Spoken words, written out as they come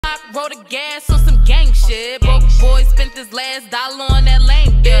block, rode a gas on some gang shit. Broke boy spent his last dollar on that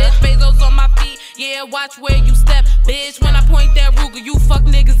lame bitch. Bezos on my feet, yeah, watch where you step, bitch. When I point that Ruger, you fuck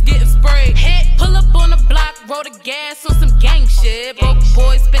niggas getting sprayed. Hit, pull up on the block, rode a gas on some gang shit. Broke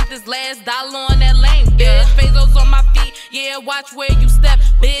boy spent his last dollar on that lame bitch. Bezos on my feet, yeah, watch where you step,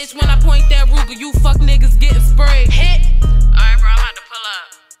 bitch. When I point that Ruger, you fuck niggas getting sprayed. Hit. Alright, bro, I'm about to pull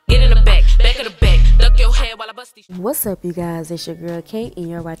up. Get in the back of the back. Duck your head while I bust these. What's up, you guys? It's your girl Kate, and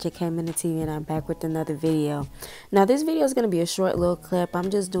you're watching Kayyymena TV, and I'm back with another video. Now, this video is going to be a short little clip. I'm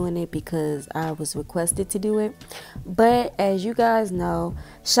just doing it because I was requested to do it. But as you guys know,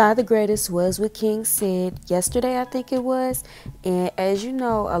 Shy the Greatest was with King Sid yesterday, I think it was. And as you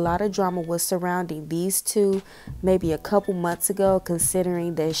know, a lot of drama was surrounding these two maybe a couple months ago,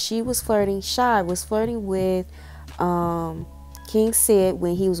 considering that Shy was flirting with King Sid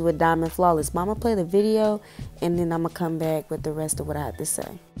when he was with Diamond Flawless. But I'm going to play the video and then I'm going to come back with the rest of what I have to say.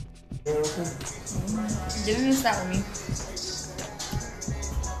 Didn't stop with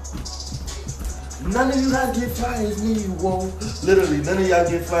me. None of you guys get fly as me, whoa. Literally, none of y'all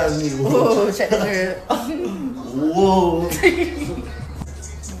get fly as me, whoa. Whoa, check the girl. Whoa.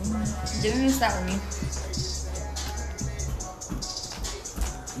 Didn't stop with me.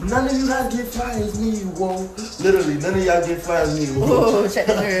 None of you guys get fly as me, whoa. Literally, none of y'all get fly as me, whoa. Whoa, check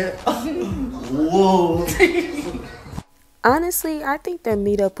the girl. Whoa. Honestly, I think their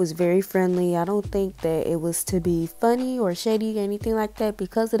meetup was very friendly. I don't think that it was to be funny or shady or anything like that,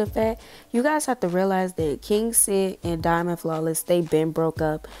 because of the fact you guys have to realize that King Sid and Diamond Flawless, they been broke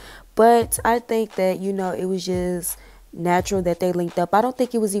up. But I think that, you know, it was just natural that they linked up. I don't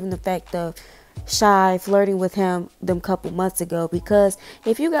think it was even the fact of Shy flirting with him them couple months ago, because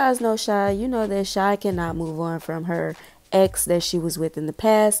if you guys know Shy, you know that Shy cannot move on from her ex that she was with in the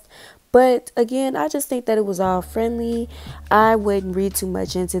past. But again, I just think that it was all friendly. I wouldn't read too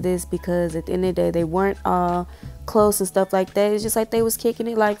much into this, because at the end of the day, they weren't all close and stuff like that. It's just like they was kicking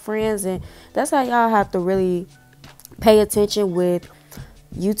it like friends, and that's how y'all have to really pay attention with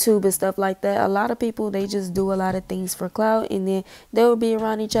YouTube and stuff like that. A lot of people, they just do a lot of things for clout, and then they will be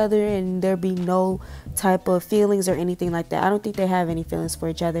around each other and there'll be no type of feelings or anything like that. I don't think they have any feelings for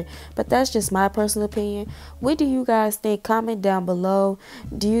each other, but that's just my personal opinion. What do you guys think? Comment down below.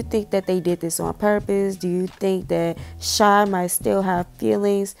 Do you think that they did this on purpose? Do you think that Shy might still have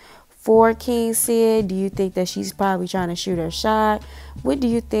feelings for King Sid? Do you think that she's probably trying to shoot her shot? What do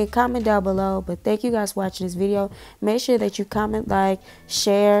you think? Comment down below. But thank you guys for watching this video. Make sure that you comment, like,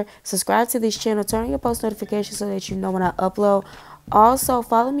 share, subscribe to this channel, turn on your post notifications so that you know when I upload. Also,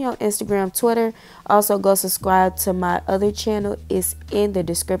 follow me on Instagram, Twitter. Also, go subscribe to my other channel. It's in the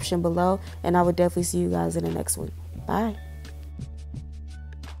description below, and I will definitely see you guys in the next one. Bye.